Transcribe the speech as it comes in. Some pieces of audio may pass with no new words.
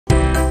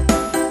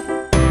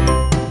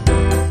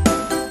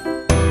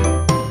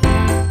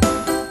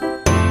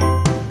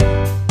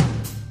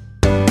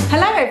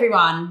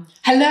everyone.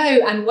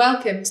 Hello and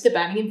welcome to the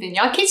Birmingham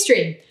Vineyard Kids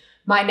Stream.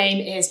 My name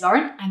is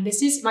Lauren and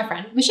this is my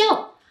friend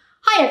Michelle.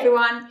 Hi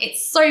everyone,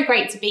 it's so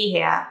great to be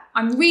here.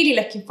 I'm really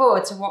looking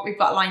forward to what we've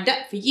got lined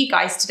up for you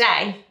guys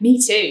today. Me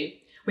too.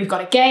 We've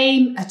got a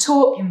game, a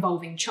talk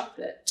involving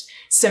chocolate,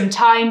 some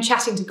time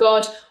chatting to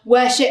God,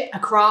 worship, a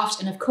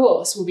craft, and of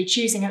course we'll be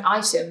choosing an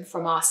item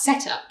from our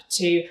setup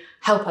to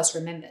help us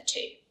remember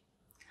too.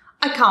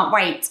 I can't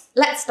wait.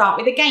 Let's start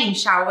with a game,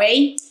 shall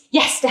we?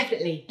 Yes,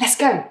 definitely. Let's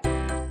go.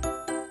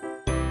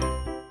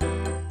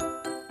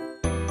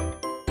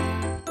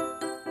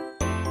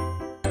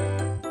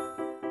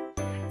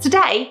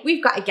 Today,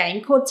 we've got a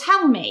game called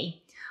Tell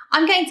Me.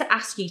 I'm going to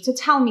ask you to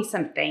tell me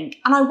something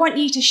and I want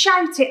you to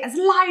shout it as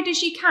loud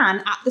as you can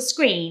at the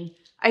screen,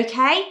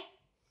 okay?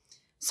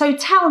 So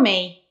tell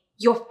me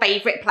your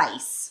favourite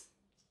place.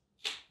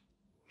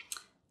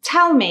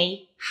 Tell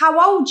me how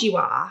old you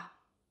are.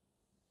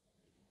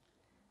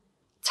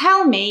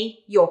 Tell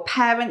me your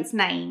parents'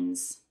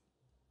 names.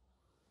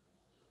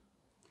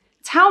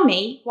 Tell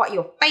me what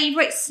your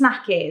favourite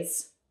snack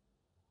is.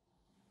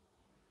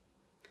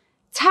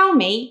 Tell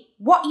me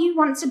what you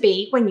want to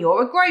be when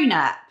you're a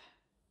grown-up.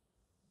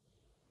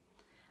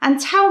 And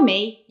tell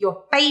me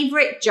your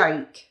favourite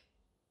joke.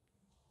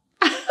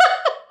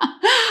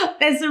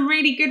 There's some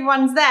really good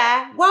ones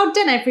there. Well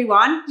done,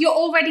 everyone. You're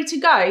all ready to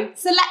go.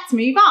 So let's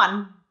move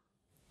on.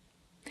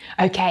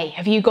 Okay,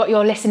 have you got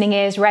your listening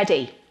ears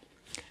ready?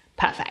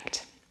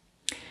 Perfect.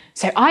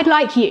 So I'd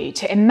like you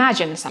to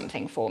imagine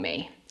something for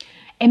me.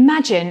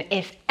 Imagine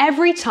if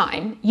every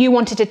time you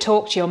wanted to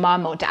talk to your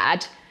mum or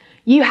dad,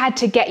 you had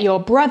to get your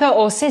brother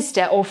or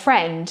sister or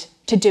friend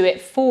to do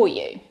it for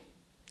you.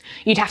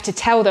 You'd have to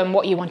tell them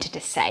what you wanted to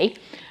say,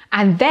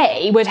 and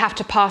they would have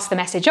to pass the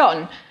message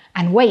on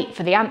and wait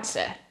for the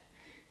answer.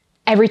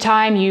 Every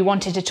time you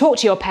wanted to talk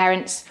to your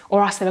parents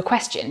or ask them a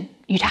question,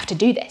 you'd have to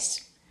do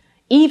this,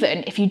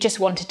 even if you just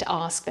wanted to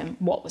ask them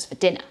what was for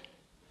dinner.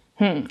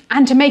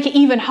 And to make it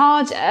even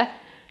harder,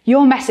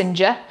 your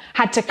messenger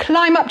had to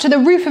climb up to the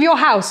roof of your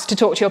house to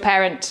talk to your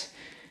parent.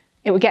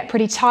 It would get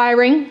pretty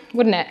tiring,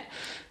 wouldn't it?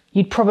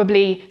 You'd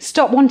probably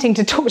stop wanting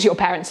to talk to your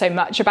parents so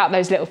much about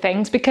those little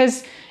things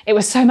because it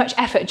was so much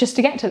effort just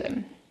to get to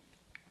them.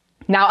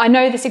 Now, I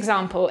know this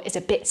example is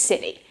a bit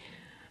silly,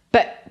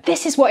 but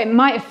this is what it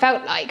might have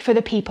felt like for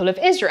the people of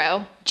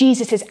Israel,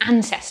 Jesus'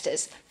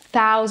 ancestors,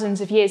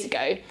 thousands of years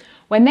ago,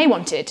 when they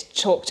wanted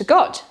to talk to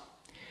God.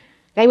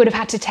 They would have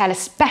had to tell a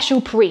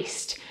special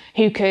priest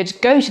who could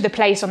go to the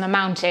place on the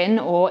mountain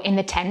or in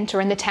the tent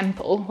or in the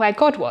temple where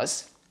God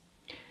was.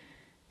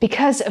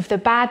 Because of the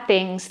bad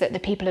things that the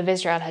people of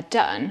Israel had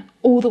done,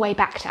 all the way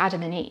back to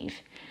Adam and Eve,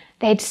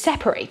 they had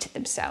separated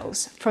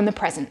themselves from the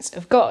presence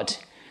of God.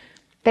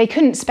 They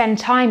couldn't spend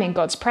time in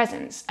God's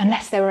presence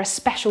unless they were a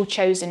special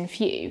chosen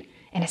few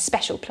in a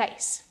special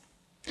place.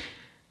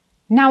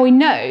 Now we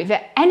know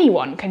that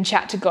anyone can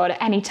chat to God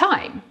at any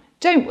time,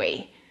 don't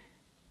we?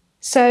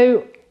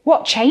 So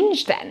what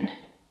changed then?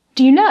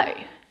 Do you know?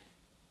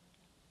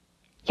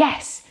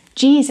 Yes,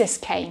 Jesus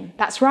came,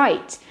 that's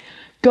right.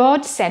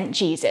 God sent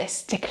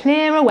Jesus to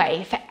clear a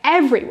way for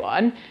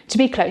everyone to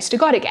be close to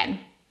God again.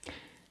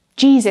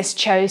 Jesus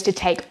chose to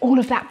take all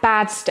of that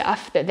bad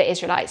stuff that the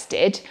Israelites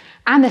did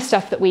and the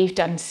stuff that we've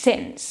done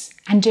since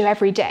and do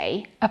every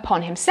day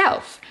upon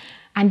himself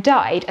and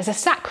died as a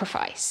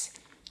sacrifice,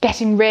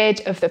 getting rid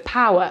of the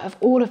power of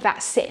all of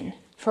that sin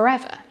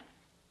forever.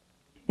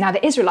 Now,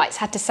 the Israelites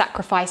had to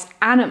sacrifice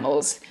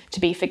animals to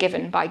be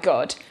forgiven by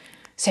God.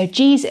 So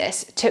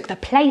Jesus took the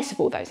place of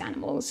all those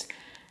animals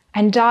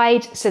and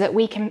died so that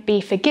we can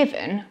be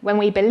forgiven when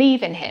we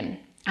believe in him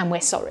and we're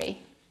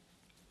sorry.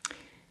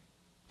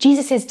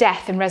 Jesus'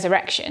 death and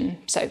resurrection,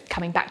 so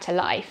coming back to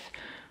life,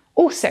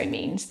 also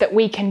means that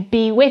we can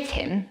be with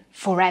him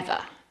forever.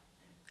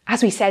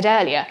 As we said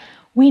earlier,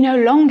 we no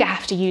longer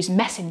have to use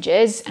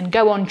messengers and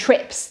go on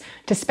trips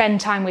to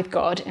spend time with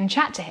God and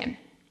chat to him.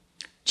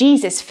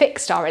 Jesus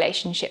fixed our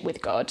relationship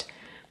with God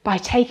by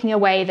taking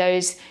away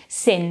those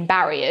sin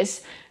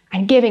barriers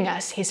and giving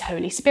us his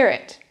Holy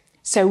Spirit,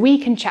 so we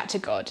can chat to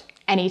God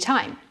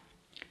anytime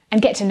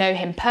and get to know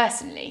him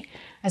personally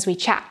as we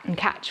chat and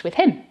catch with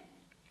him.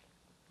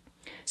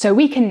 So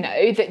we can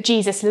know that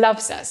Jesus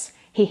loves us,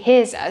 he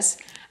hears us,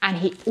 and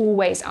he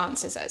always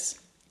answers us,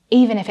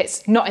 even if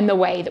it's not in the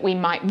way that we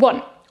might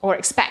want or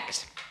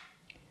expect.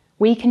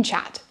 We can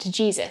chat to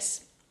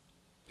Jesus.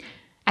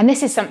 And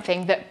this is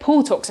something that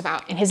Paul talks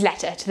about in his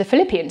letter to the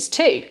Philippians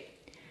too.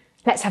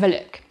 Let's have a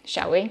look,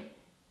 shall we?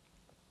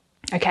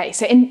 Okay,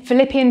 so in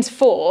Philippians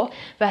 4,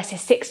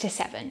 verses 6 to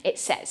 7, it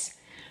says,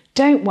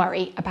 "Don't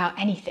worry about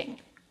anything.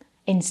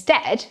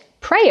 Instead,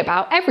 pray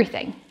about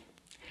everything.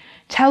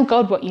 Tell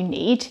God what you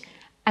need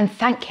and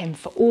thank him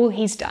for all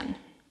he's done.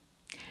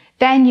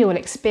 Then you will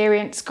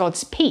experience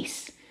God's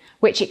peace,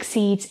 which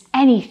exceeds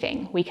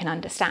anything we can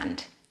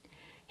understand.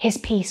 His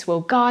peace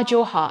will guard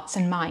your hearts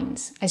and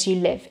minds as you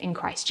live in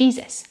Christ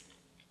Jesus."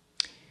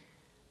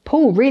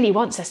 Paul really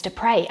wants us to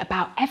pray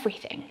about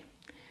everything.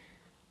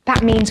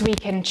 That means we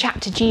can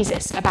chat to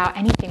Jesus about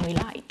anything we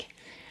like.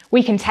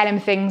 We can tell him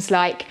things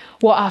like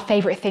what our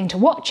favourite thing to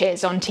watch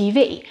is on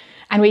TV,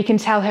 and we can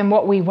tell him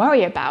what we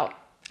worry about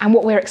and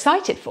what we're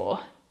excited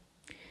for.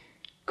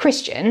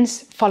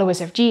 Christians,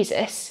 followers of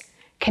Jesus,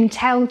 can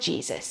tell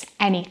Jesus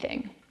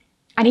anything,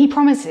 and he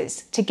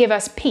promises to give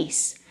us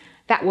peace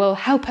that will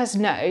help us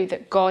know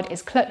that God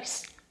is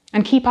close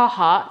and keep our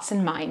hearts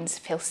and minds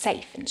feel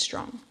safe and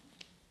strong.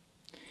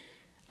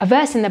 A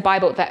verse in the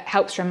Bible that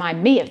helps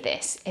remind me of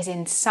this is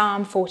in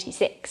Psalm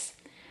 46,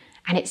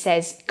 and it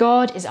says,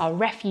 "God is our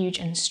refuge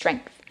and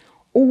strength,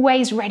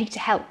 always ready to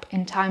help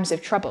in times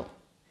of trouble,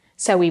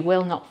 so we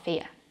will not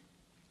fear."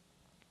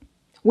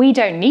 We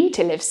don't need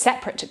to live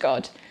separate to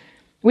God.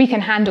 We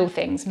can handle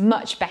things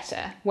much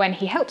better when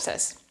he helps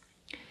us.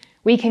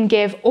 We can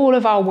give all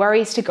of our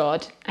worries to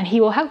God and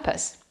he will help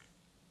us.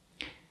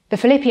 The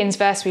Philippians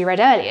verse we read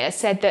earlier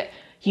said that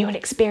you will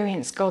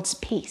experience God's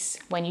peace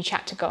when you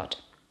chat to God.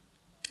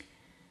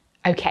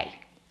 Okay,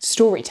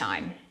 story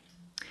time.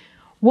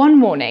 One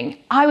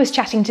morning, I was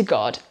chatting to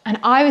God and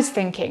I was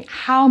thinking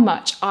how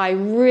much I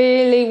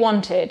really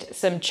wanted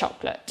some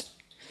chocolate.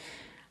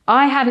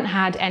 I hadn't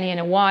had any in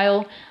a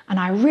while and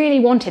I really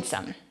wanted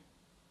some.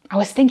 I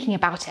was thinking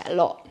about it a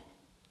lot.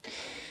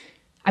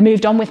 I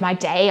moved on with my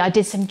day, I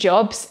did some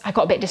jobs, I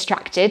got a bit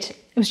distracted.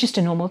 It was just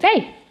a normal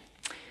day.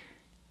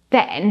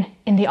 Then,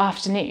 in the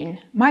afternoon,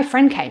 my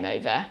friend came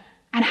over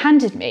and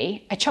handed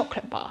me a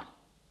chocolate bar.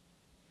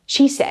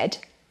 She said,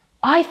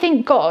 "I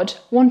think God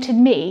wanted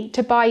me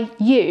to buy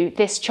you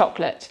this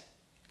chocolate."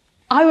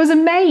 I was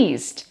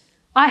amazed.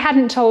 I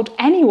hadn't told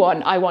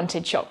anyone I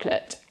wanted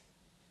chocolate.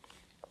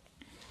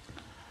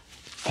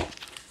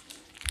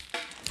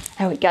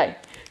 There we go.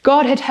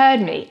 God had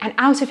heard me, and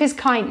out of his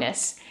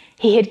kindness,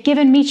 he had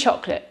given me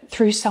chocolate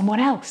through someone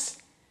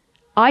else.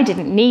 I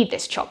didn't need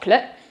this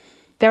chocolate.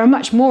 There are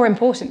much more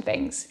important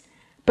things.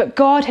 But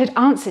God had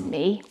answered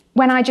me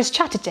when I just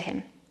chatted to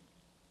him.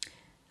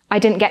 I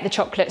didn't get the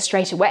chocolate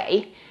straight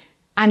away,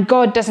 and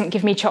God doesn't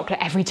give me chocolate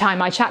every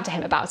time I chat to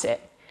him about it.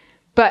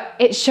 But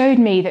it showed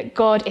me that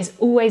God is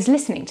always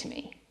listening to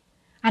me,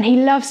 and he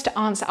loves to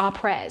answer our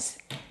prayers,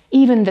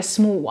 even the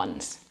small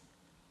ones.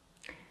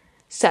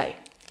 So,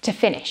 to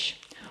finish,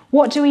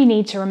 what do we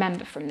need to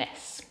remember from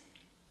this?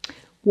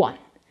 1.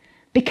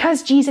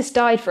 Because Jesus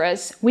died for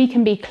us, we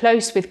can be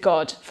close with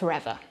God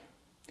forever.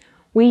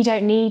 We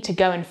don't need to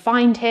go and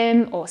find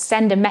him or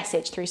send a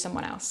message through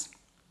someone else.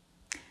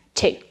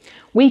 2.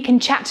 We can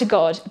chat to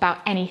God about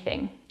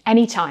anything,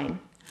 anytime,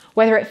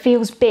 whether it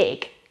feels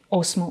big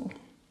or small.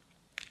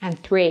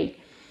 And 3.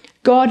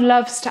 God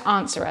loves to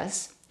answer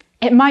us.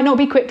 It might not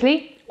be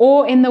quickly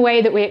or in the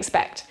way that we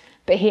expect,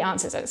 but he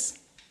answers us.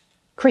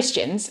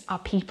 Christians are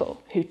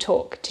people who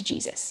talk to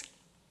Jesus.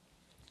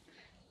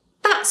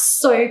 That's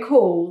so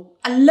cool.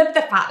 I love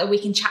the fact that we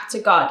can chat to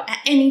God at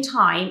any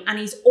time and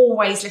he's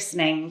always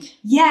listening.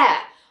 Yeah,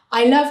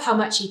 I love how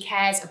much he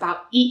cares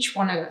about each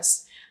one of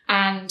us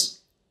and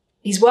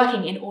he's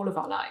working in all of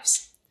our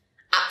lives.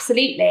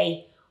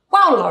 Absolutely.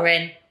 Well,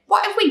 Lauren,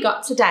 what have we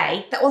got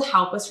today that will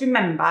help us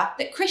remember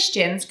that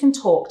Christians can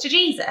talk to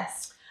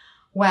Jesus?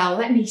 Well,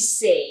 let me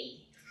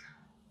see.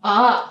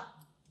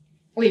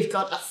 We've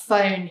got a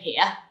phone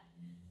here.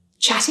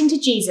 Chatting to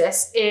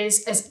Jesus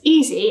is as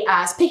easy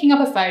as picking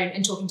up a phone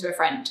and talking to a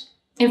friend.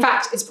 In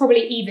fact, it's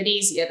probably even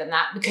easier than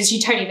that because you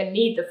don't even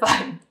need the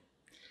phone.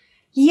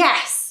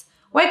 Yes,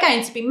 we're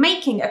going to be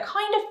making a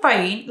kind of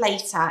phone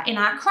later in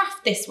our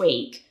craft this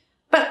week.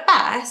 But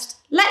first,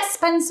 let's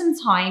spend some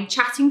time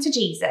chatting to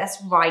Jesus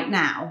right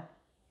now.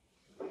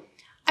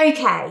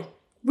 Okay,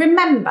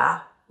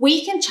 remember,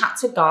 we can chat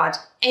to God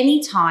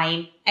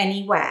anytime,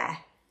 anywhere.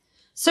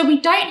 So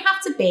we don't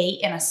have to be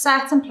in a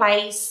certain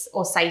place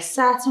or say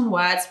certain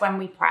words when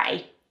we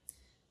pray.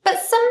 But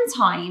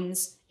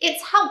sometimes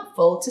it's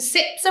helpful to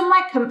sit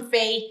somewhere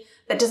comfy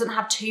that doesn't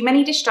have too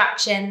many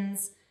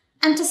distractions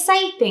and to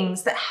say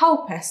things that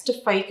help us to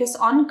focus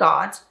on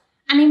God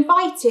and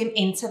invite him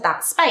into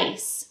that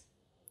space.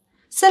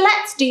 So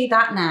let's do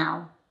that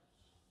now.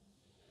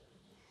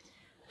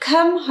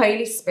 Come,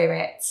 Holy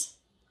Spirit.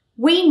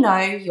 We know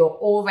you're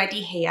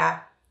already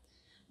here.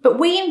 But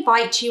we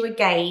invite you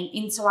again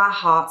into our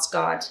hearts,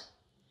 God.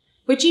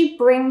 Would you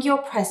bring your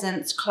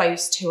presence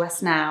close to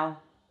us now?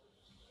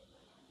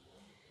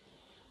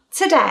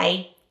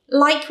 Today,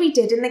 like we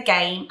did in the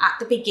game at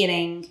the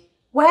beginning,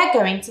 we're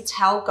going to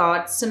tell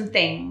God some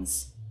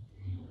things.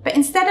 But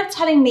instead of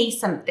telling me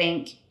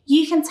something,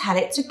 you can tell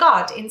it to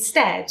God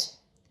instead.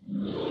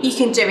 You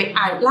can do it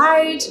out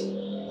loud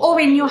or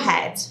in your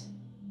head.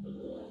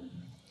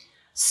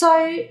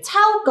 So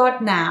tell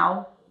God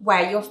now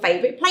where your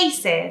favourite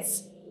place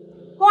is.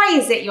 Why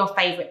is it your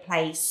favourite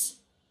place?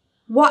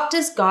 What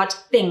does God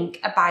think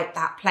about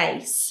that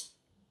place?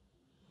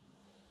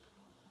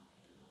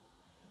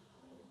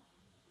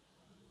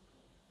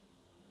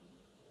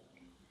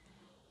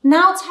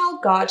 Now tell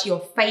God your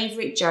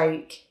favourite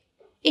joke.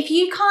 If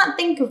you can't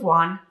think of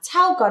one,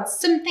 tell God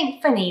something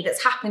funny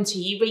that's happened to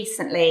you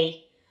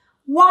recently.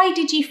 Why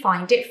did you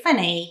find it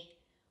funny?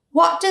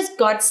 What does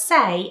God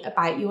say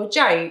about your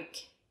joke?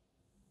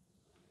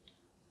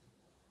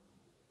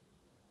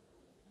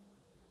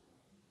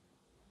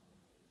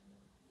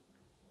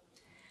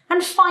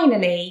 And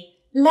finally,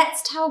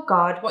 let's tell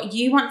God what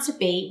you want to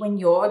be when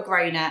you're a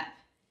grown-up.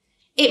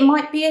 It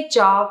might be a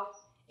job,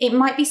 it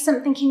might be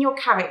something in your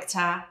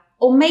character,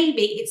 or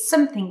maybe it's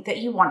something that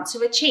you want to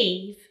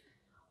achieve.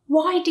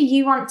 Why do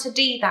you want to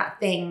do that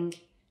thing?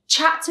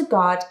 Chat to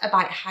God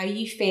about how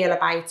you feel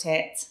about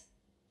it.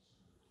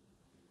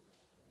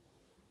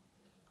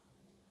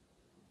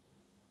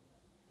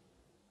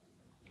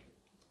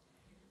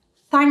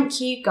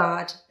 Thank you,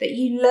 God, that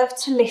you love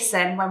to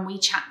listen when we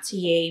chat to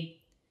you.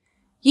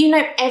 You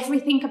know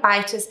everything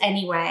about us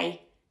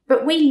anyway,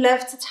 but we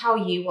love to tell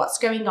you what's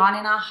going on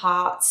in our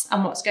hearts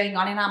and what's going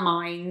on in our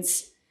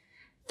minds.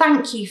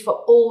 Thank you for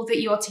all that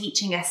you're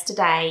teaching us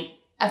today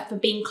and for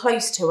being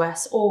close to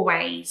us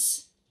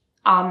always.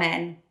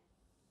 Amen.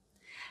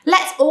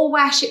 Let's all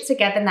worship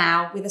together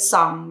now with a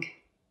song.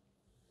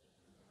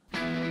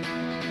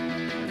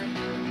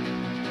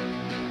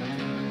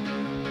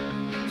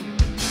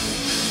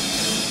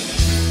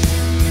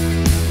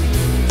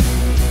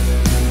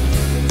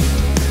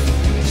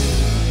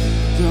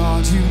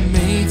 God who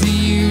made the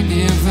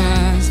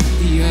universe,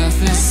 the earth,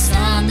 the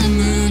sun, the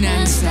moon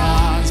and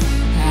stars,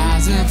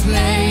 has a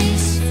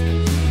place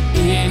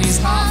in his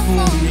heart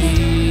for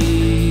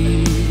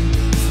me.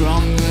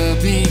 From the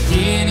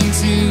beginning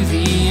to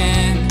the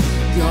end,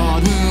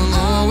 God will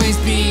always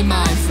be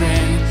my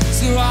friend.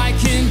 So I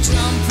can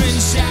jump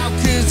and shout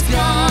 'cause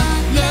God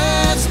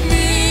loves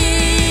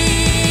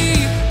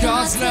me.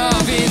 God's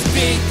love is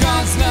big,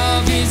 God's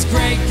love is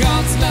great,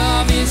 God's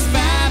love is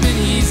fab and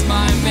he's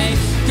my mate.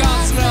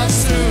 God's love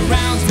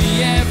surrounds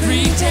me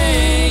every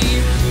day,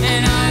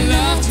 and I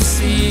love to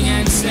sing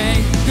and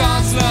say,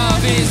 God's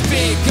love is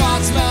big,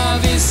 God's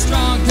love is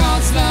strong,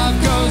 God's love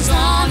goes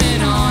on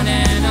and on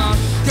and on.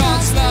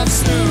 God's love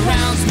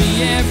surrounds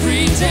me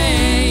every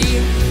day,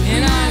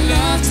 and I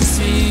love to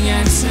sing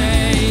and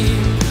say,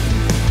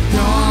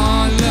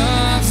 God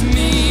loves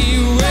me.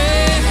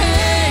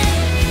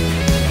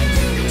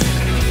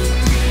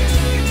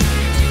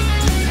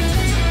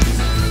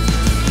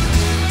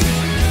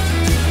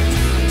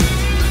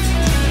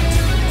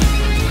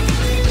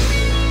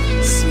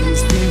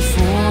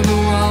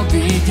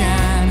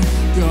 Began.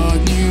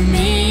 God knew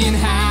me and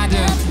had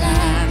a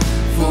plan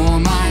for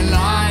my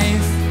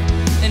life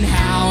and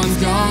how I'm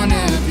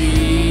gonna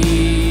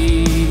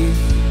be.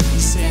 He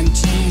sent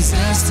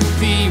Jesus to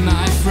be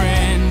my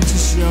friend, to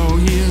show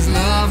his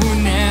love will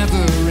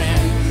never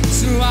end.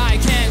 So I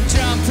can't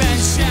jump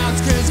and shout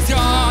 'cause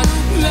God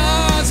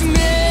loves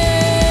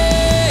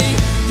me.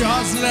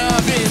 God's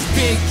love is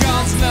big,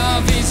 God's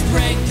love is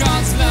great,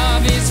 God's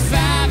love is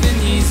fab and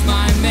he's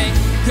my mate.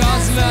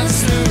 God's love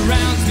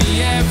surrounds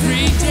me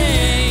every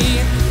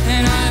day,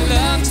 and I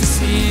love to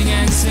sing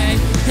and say,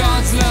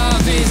 God's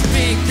love is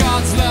big,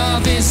 God's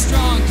love is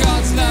strong,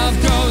 God's love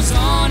goes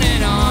on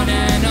and on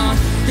and on.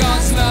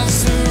 God's love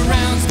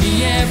surrounds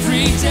me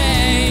every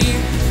day,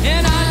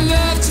 and I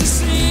love to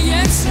sing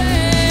and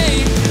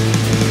say,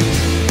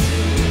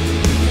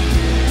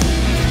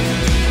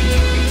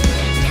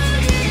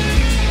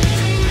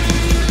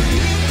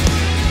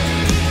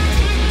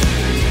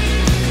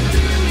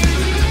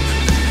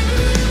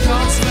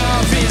 God's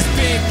love is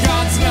big,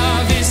 God's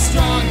love is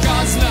strong,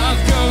 God's love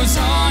goes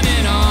on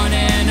and on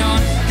and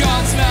on.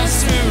 God's love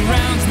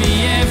surrounds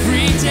me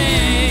every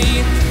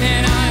day,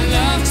 and I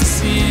love to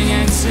sing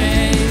and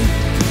say,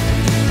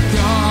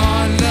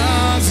 God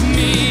loves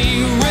me.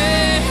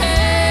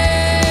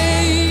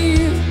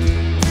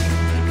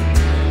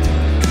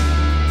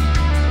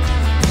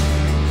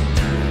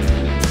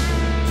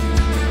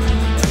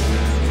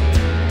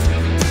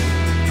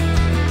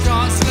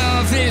 God's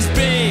love is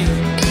big,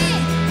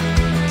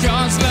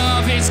 God's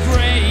love is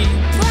great,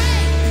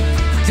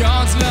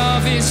 God's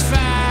love is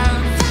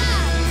fab,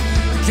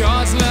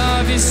 God's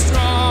love is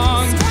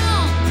strong,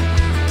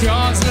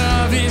 God's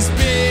love is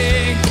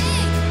big,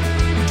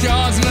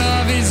 God's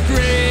love is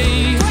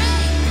great,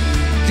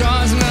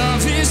 God's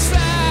love is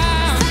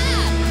fab,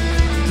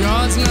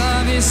 God's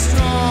love is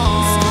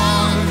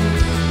strong,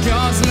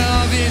 God's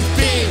love is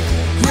big,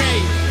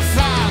 great,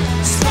 fab,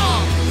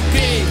 strong,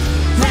 big,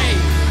 great,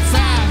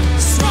 fab,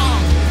 strong,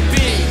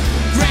 big,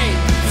 great,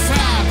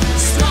 fab,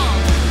 strong,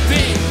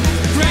 big,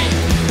 great,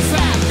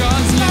 fab.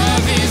 God's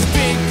love is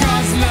big,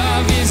 God's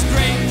love is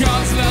great,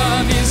 God's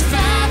love is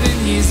fab and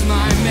he's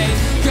my mate.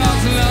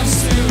 God's love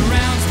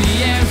surrounds me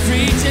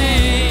every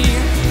day,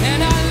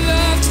 and I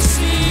love to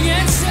sing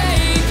and say,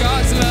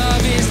 God's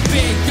love is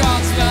big,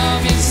 God's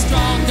love is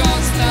strong,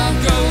 God's love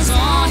goes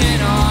on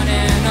and on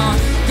and on.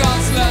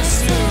 God's love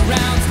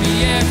surrounds me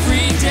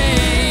every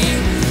day,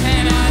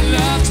 and I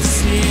love to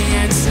sing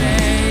and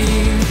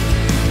say,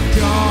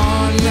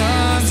 God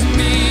loves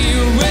me.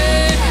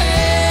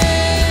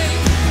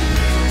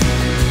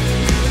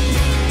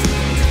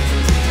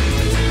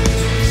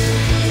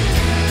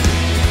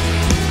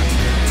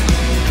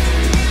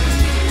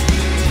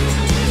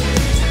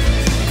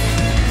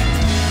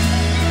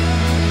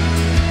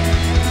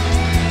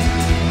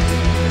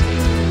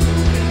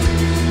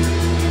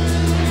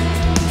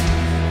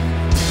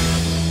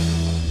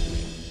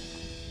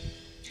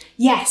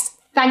 Yes,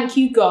 Thank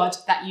you, God,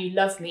 that you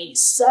love me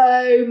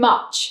so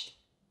much.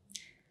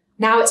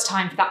 Now it's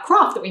time for that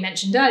craft that we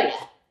mentioned earlier.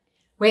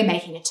 We're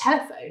making a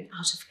telephone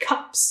out of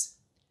cups.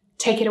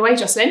 Take it away,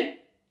 Jocelyn.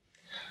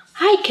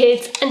 Hi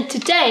kids, and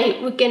today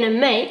we're going to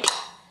make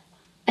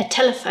a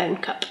telephone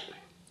cup.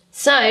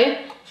 So,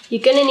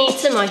 you're going to need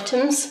some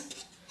items.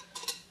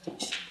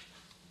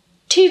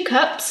 2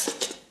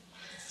 cups,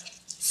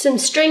 some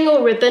string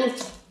or ribbon,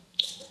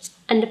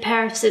 and a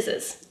pair of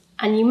scissors.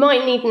 And you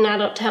might need an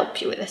adult to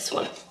help you with this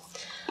one.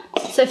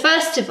 So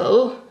first of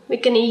all,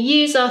 we're going to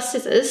use our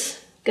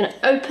scissors, going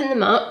to open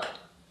them up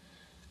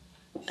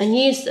and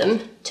use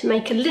them to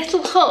make a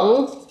little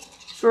hole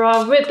for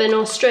our ribbon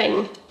or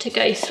string to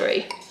go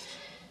through.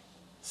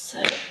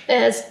 So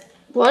there's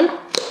one, you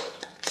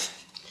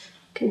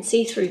can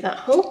see through that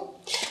hole.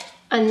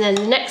 And then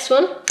the next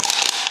one,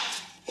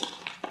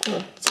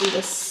 we'll do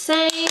the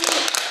same.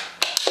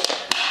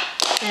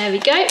 There we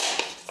go.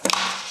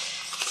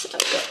 So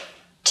I've got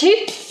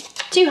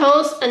two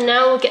holes, and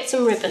now we'll get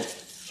some ribbon.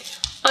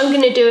 I'm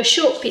going to do a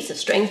short piece of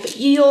string, but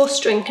your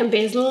string can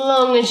be as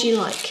long as you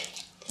like.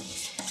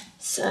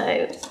 So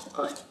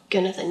I'm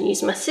going to then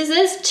use my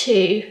scissors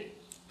to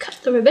cut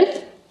the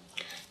ribbon.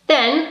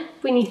 Then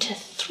we need to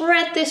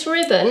thread this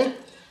ribbon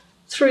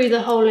through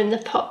the hole in the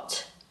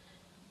pot.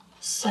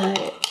 So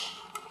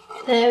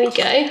there we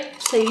go.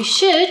 So you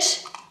should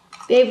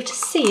be able to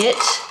see it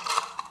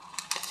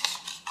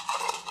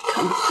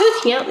come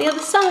poking out the other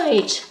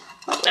side,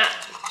 like that.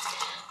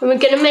 And we're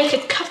going to make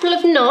a couple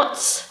of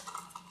knots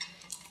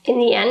in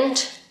the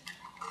end.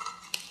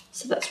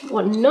 So that's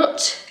 1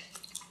 knot,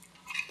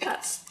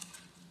 that's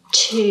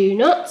 2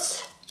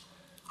 knots,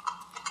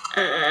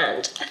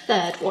 and a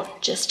third one,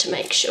 just to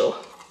make sure.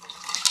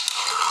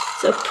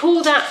 So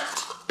pull that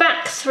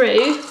back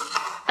through,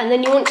 and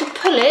then you want to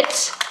pull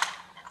it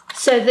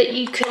so that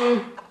you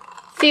can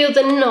feel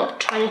the knot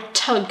trying to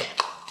tug.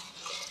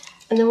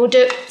 And then we'll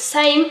do it the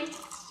same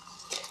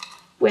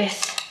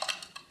with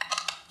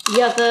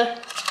the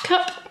other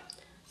cup.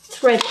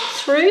 Thread it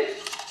through,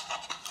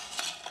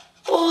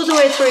 all the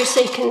way through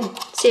so you can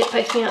see it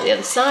poking out the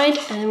other side,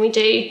 and then we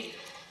do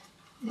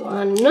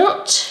 1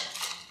 knot,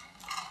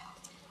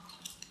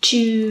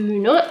 2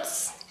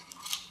 knots,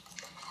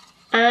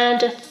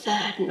 and a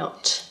third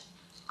knot.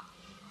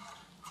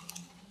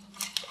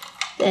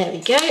 There we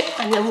go,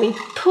 and then we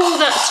pull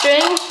that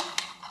string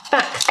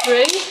back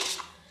through,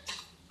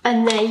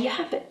 and there you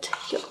have it,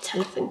 your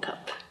telephone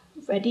cup,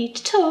 ready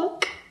to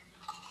talk.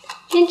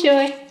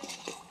 Enjoy.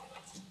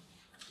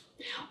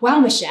 Well,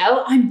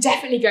 Michelle, I'm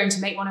definitely going to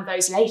make one of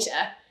those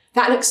later.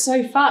 That looks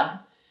so fun.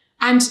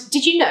 And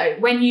did you know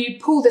when you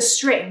pull the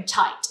string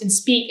tight and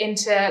speak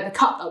into the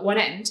cup at one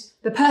end,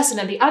 the person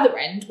at the other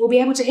end will be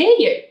able to hear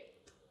you?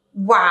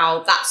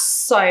 Wow, that's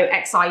so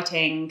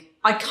exciting.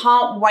 I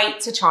can't wait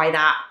to try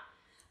that.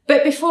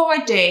 But before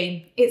I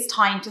do, it's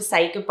time to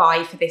say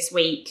goodbye for this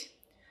week.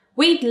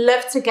 We'd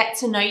love to get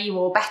to know you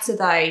all better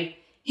though,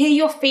 hear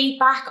your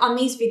feedback on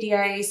these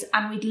videos,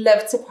 and we'd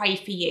love to pray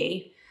for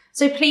you.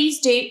 So please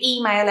do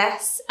email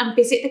us and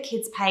visit the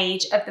kids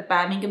page of the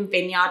Birmingham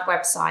Vineyard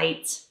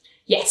website.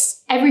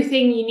 Yes,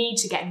 everything you need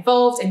to get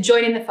involved and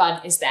join in the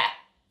fun is there.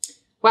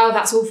 Well,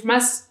 that's all from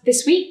us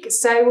this week,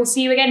 so we'll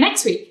see you again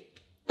next week.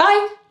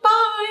 Bye.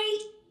 Bye.